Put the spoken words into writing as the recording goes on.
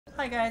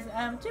Hi guys,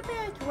 I'm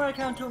GP8.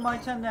 Welcome to my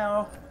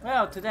channel.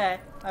 Well,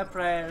 today I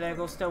play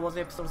Lego Star Wars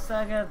Episode 2,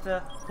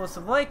 The Force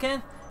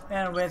Awakens,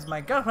 and with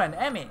my girlfriend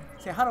Amy.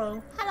 Say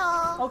hello.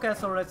 Hello. Okay,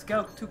 so let's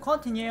go to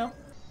continue.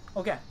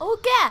 Okay.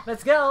 Okay.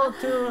 Let's go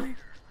to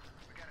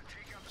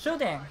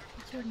shooting.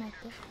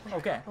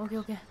 Okay.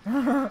 Okay.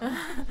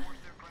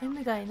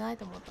 M がいない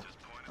と思った。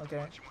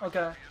Okay.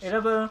 Okay.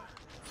 11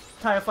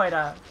 TIE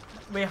fighter.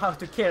 We have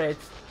to kill it.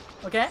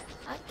 Okay?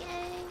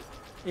 Okay.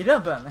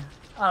 11.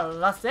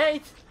 Last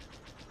 8.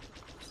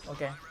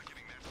 Okay.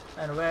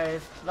 And where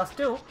is last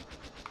 2?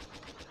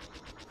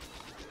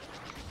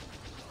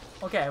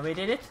 Okay, we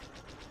did it.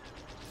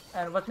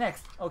 And what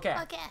next? Okay.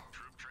 Okay.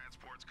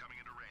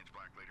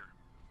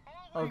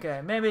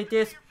 Okay, maybe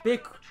this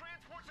big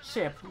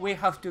ship, we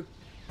have to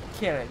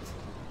kill it.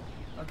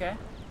 Okay?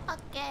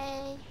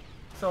 Okay.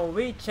 So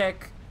we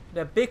check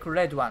the big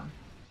red one.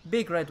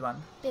 Big red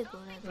one. Big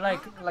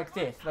red. Like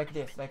this.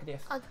 Okay.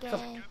 So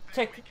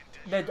check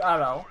red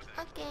arrow.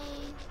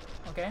 Okay.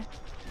 Okay?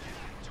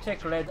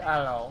 Check red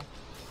arrow.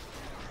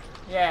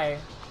 Yay.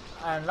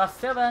 And last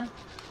 7.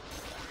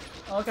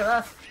 Okay,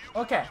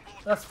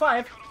 that's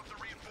 5.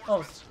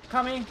 Oh,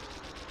 coming.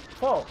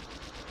 4. どこ。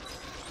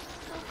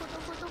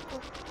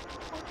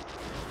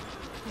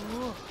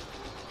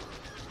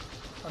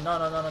Oh, no.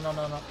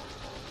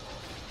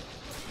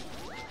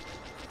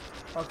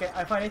 Okay,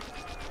 I find it.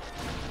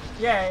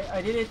 Yay,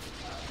 I did it.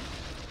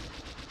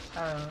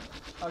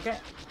 Okay.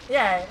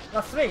 Yay,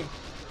 that's 3.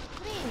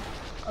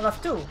 That's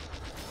 2.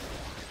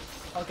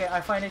 Okay,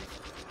 I find it.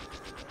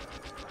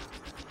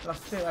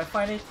 Last 2, I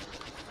find it.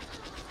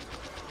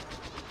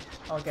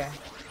 Okay.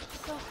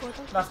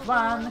 Last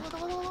 1.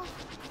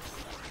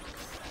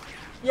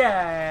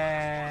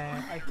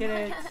 Yeah, I get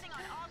it.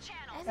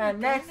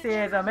 And next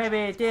is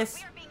maybe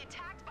this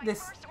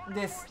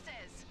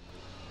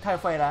TIE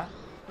fighter.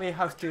 We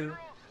have to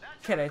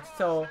kill it.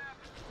 So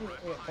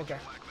okay,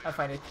 I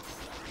find it.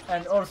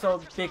 And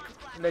also big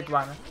red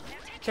one.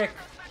 Check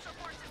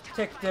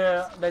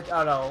the red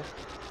arrow.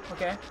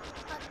 Okay.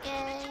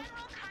 Okay.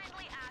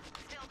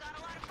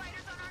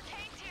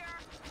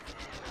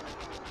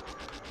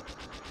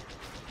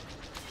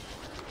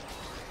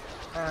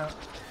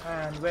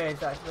 And where is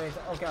that?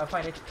 Okay, I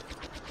find it.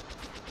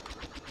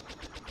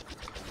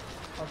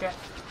 Okay.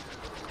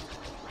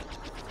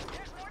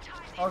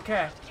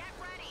 Okay.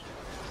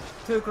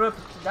 2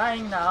 groups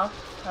dying now,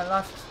 and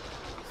last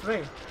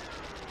 3.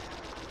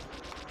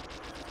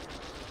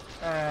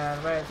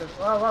 And where is it?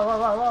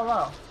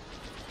 Wow.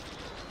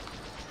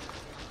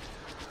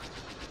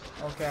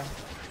 Okay.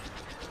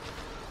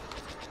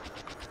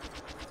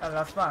 And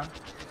last 1.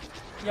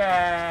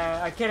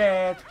 Yeah, I killed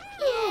it.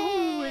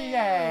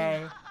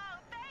 Yay! Oh,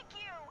 thank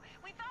you.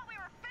 We thought we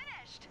were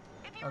finished.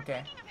 If you were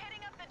thinking of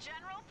hitting up the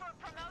general for a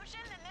promotion,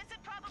 then this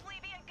would probably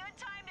be a good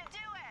time to do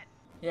it.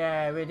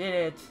 Yeah, we did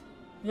it.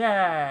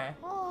 Yeah.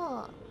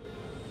 Oh.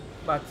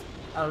 But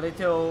a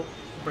little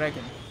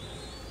breaking.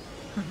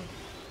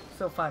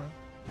 So funny.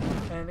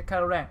 And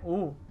Kylo Ren.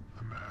 Ooh.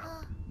 The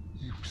map.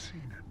 You've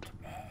seen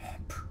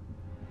it.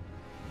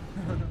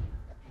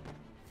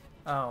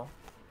 Oh.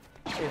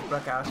 It's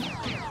blackout.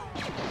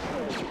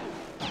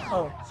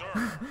 Oh.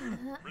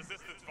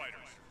 Resistance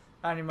fighters.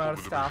 Animal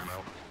stuff.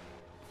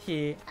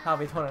 He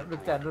have it on.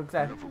 Look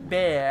that.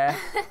 Bear.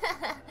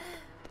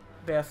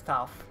 Bear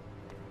stuff.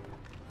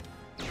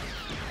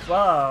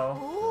 Whoa.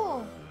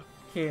 Oh.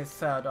 His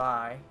third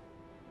eye.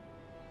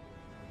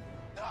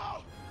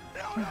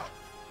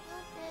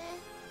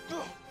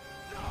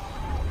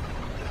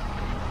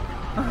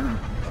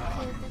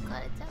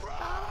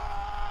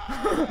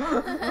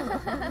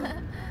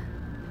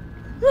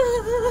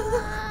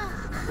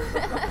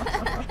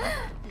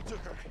 You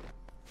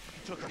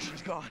took her.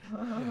 She's gone.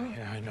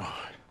 Yeah, I know.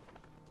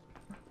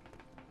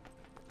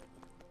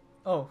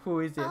 Oh, who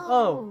is it?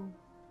 Oh.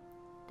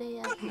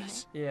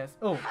 Goodness. Yes.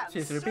 Oh,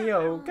 she's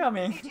 3PO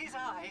coming. It is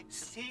I,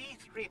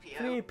 C-3PO.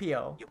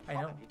 3PO. You I know.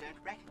 probably don't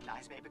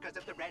recognize me because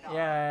of the red arm.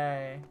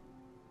 Yay.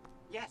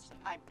 Yes,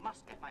 I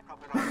must get my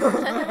proper arm.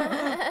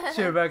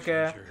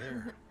 Chewbacca.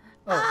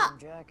 Oh.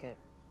 Jacket.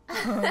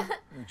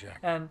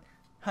 And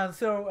Han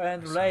Solo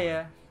and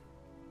Leia.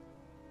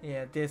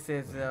 Yeah, this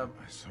is the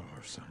I saw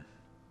her son.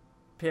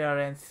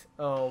 parents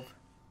of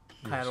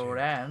Kylo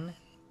Ren.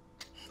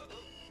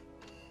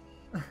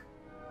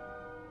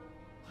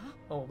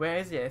 Oh, where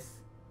is this?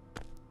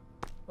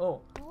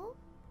 Oh, Oh.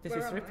 this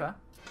is Ripper.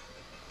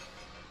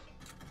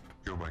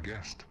 You're my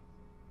guest.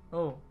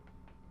 Oh.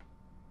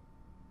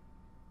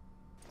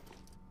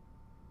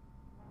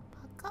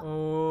 Paka.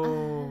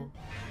 Oh.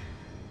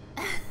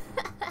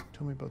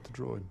 Tell me about the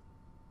droid.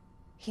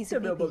 He's Tell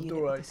a me baby about unit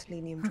Droid. with a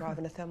selenium drive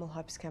and a thermal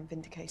hyperscan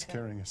vindicator.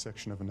 Carrying a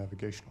section of a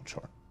navigational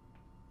chart.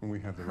 And we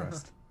have the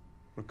rest.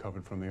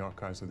 Recovered from the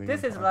archives of the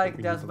This is Empire, like but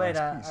we need Darth the last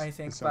Vader, piece. I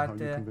think, And somehow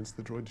but, you convinced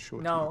the droid to show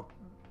it no.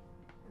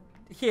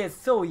 to He is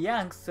so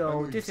young, I so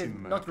know you've this is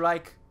seen the not map.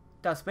 like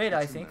Darth Vader,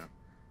 I It's in think. there.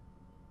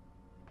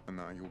 And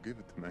now you'll give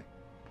it to me.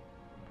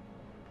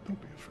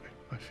 Don't be afraid.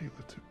 I feel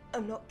it too.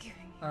 I'm not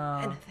giving you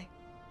anything.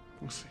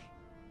 We'll see.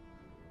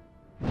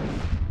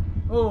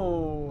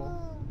 Oh.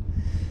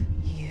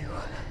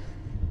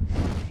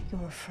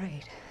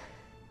 afraid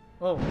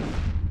Oh.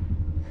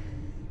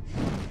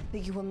 that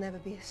you will never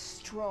be as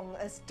strong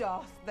as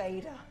Darth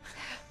Vader.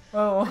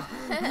 Oh.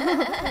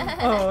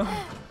 Oh.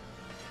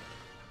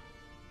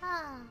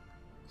 Ah.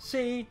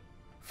 She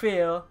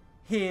feel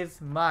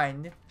his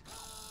mind.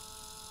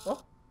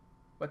 Oh,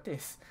 what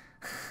this?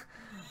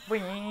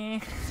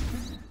 Wing.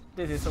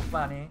 This is so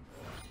funny.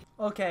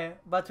 Okay,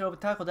 Battle of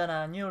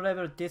Takodana, new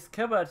level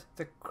discovered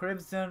the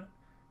Crimson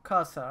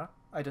Cursor.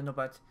 I don't know,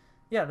 but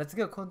yeah, let's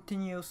go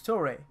continue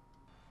story.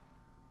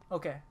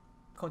 Okay,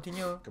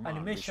 continue Come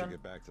on, we should animation.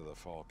 get back to the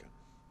Falcon.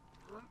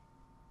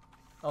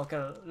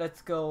 Okay,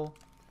 let's go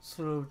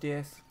through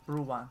this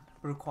blue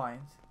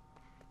coins.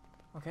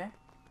 Okay,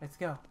 let's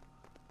go.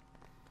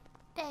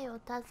 レイを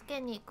助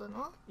けに行く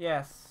の？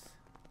 Yes,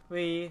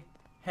 we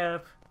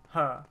help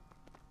her,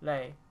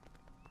 Rey.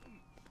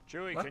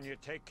 Chewie, What? can you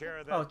take care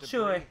of that Oh, debris?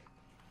 Chewie.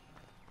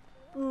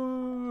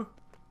 Ooh,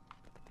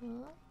 う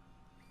ん？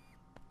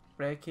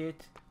 break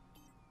it.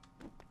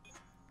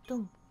 ド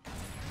ン。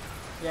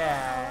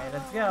 Yeah,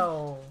 let's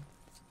go.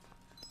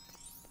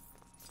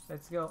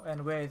 Let's go.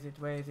 And where is it?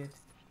 Where is it?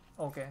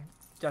 Okay,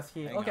 just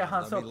here. Hang Okay, on,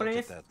 Han let Solo, me look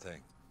please. at that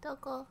thing. ど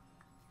こ？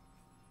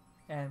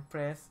 And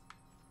press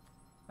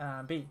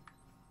B.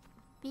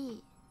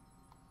 B。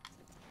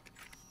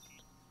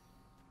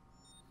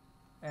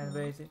 And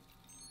where is it?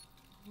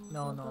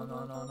 No, no,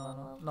 no, no, no,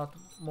 no. Not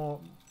more.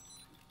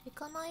 行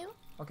かないよ。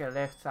 Okay,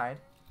 left side.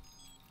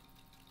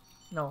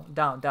 No,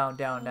 down, down,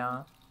 down,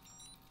 down.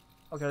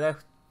 Okay,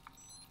 left.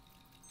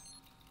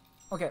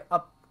 Okay,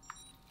 up.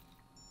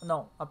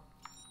 No, up.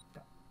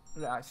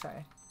 Right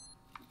side.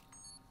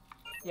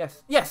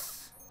 Yes,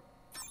 yes!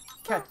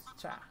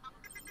 Catcha.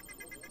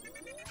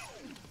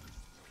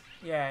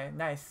 Yeah,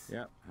 nice.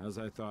 Yeah, as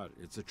I thought,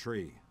 it's a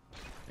tree.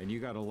 And you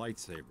got a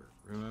lightsaber,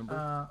 remember?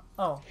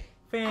 Oh, あ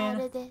Finn,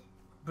 れで。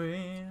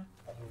 Finn.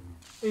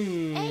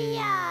 えい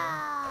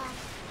や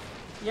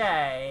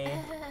Yay!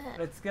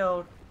 Let's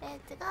go. ー。レッ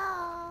ツゴ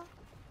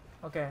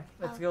ー。 Okay,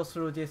 let's go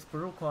through this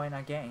blue coin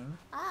again.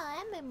 あ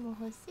ー、エメも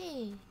欲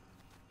しい。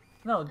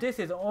 No, this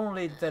is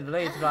only the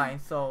red line,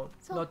 so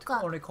not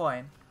Sokka. only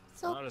coin.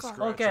 そっ Not a か。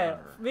 scratch Okay, on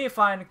her. we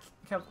find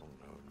Cap Oh,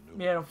 no, no.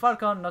 Millennium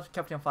Falcon, not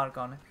Captain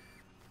Falcon.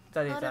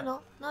 That is 乗る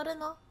の？乗る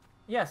の？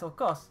 Yes, of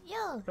course.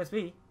 よ。 Press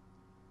B.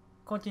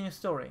 Continue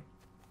story.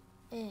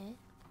 ええ。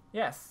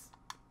 Yes.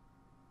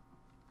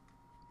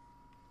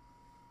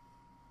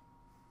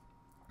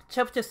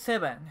 Chapter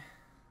 7.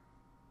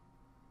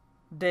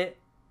 The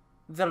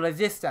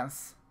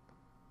Resistance.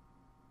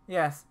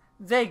 Yes,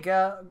 they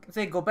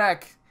go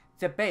back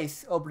the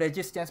base of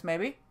Resistance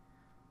maybe.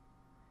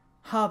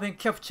 Having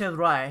captured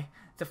Rey,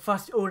 the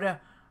First Order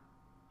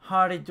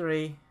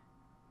hurriedly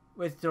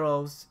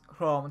withdraws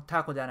from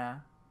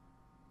Takodana.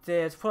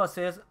 Their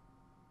forces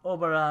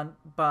overrun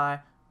by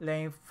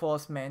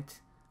reinforcement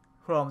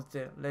from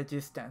the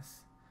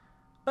Resistance.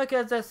 Back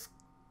at the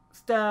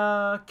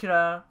Star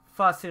Killer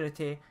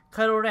facility,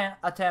 Kylo Ren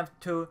attempts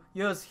to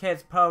use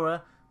his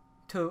power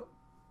to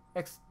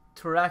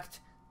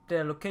extract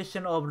the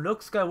location of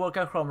Luke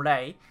Skywalker from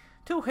Rey.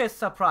 To his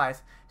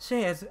surprise,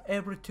 she is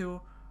able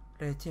to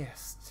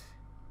resist.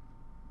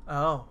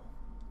 Oh,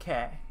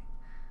 okay.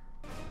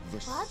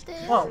 待って、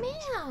Whoa. 夢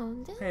や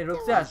ん。全 Hey, 然 look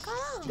わ that. か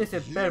らん。 This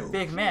is very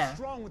big man.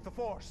 Strong with the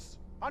Force.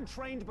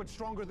 Untrained but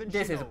stronger than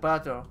This she is knows.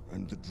 battle,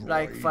 And the droid.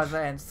 like father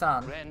and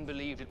son. Ren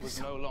believed it was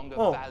no longer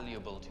Oh,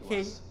 valuable to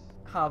He us.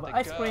 have The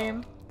ice girl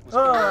cream. was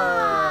Oh,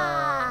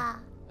 あ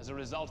As a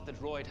result, the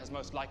droid has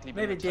most likely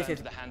been maybe this returned is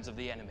to the hands of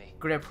the enemy.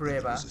 grape The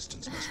flavor.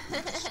 resistance must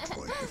be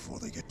destroyed before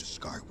they get to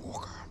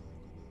Skywalker.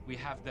 We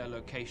have their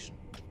location.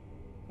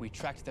 We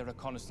tracked their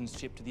reconnaissance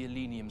ship to the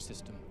Elenium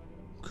system.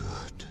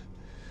 Good.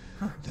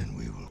 Then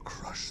we will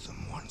crush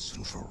them once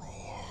and for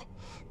all.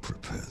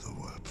 Prepare the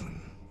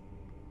weapon.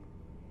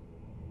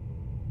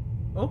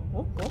 Oh,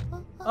 oh,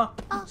 oh.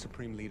 Oh,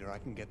 Supreme Leader, I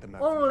can get them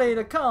out. only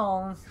the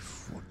cons.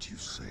 If what you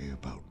say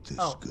about this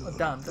Oh, girl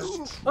done. is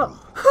true,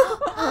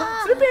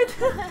 Oh, flip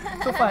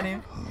it. So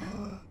funny.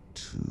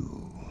 to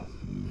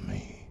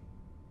me.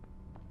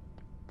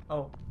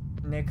 Oh,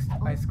 next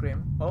ice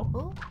cream. Oh,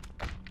 お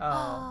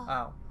oh,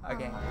 oh,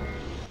 again.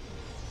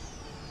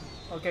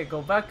 Okay,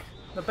 go back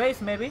the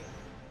base maybe.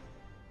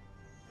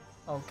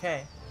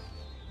 Okay.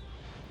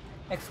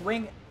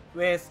 X-wing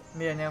with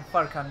Millennium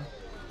Falcon.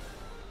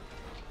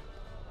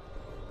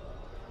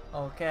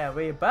 Okay,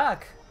 we're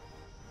back.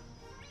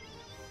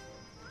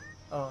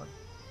 Oh.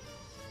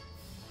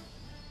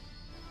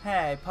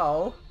 Hey,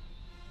 Poe.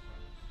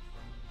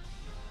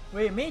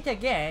 We meet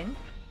again.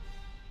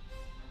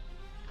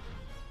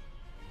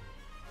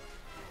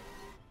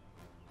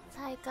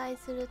 再会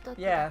すると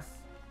き。 Yes.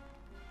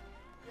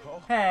 Oh,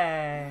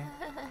 Hey.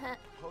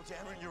 oh,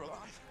 Dameron, you're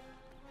alive.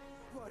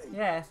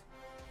 Yes.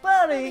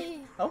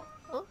 Buddy. Oh.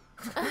 お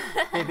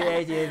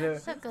BB-8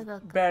 is そっかそ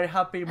っか。 very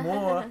happy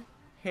more.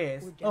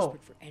 His. We're Oh,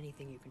 desperate for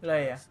anything you can do.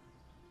 Leia.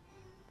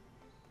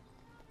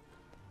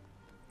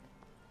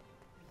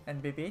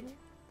 And BB-8.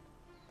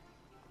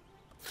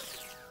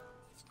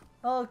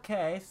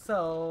 Okay,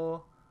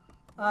 so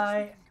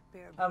I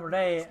I'm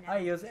Rey. I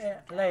use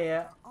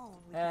Rey,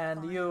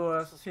 and you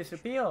use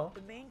C3PO.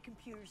 The main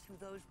computers through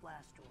those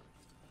blast doors.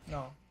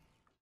 No.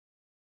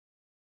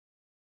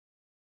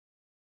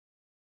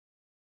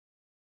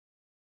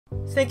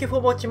 Thank you for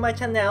watching my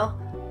channel.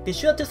 Be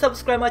sure to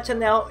subscribe my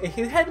channel if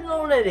you haven't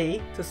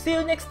already. So see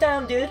you next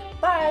time, dude.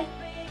 Bye.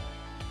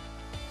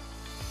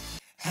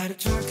 Had a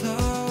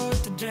truckload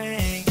to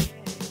drink.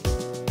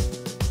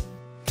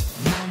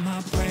 Now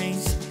my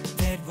brain's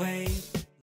dead weight.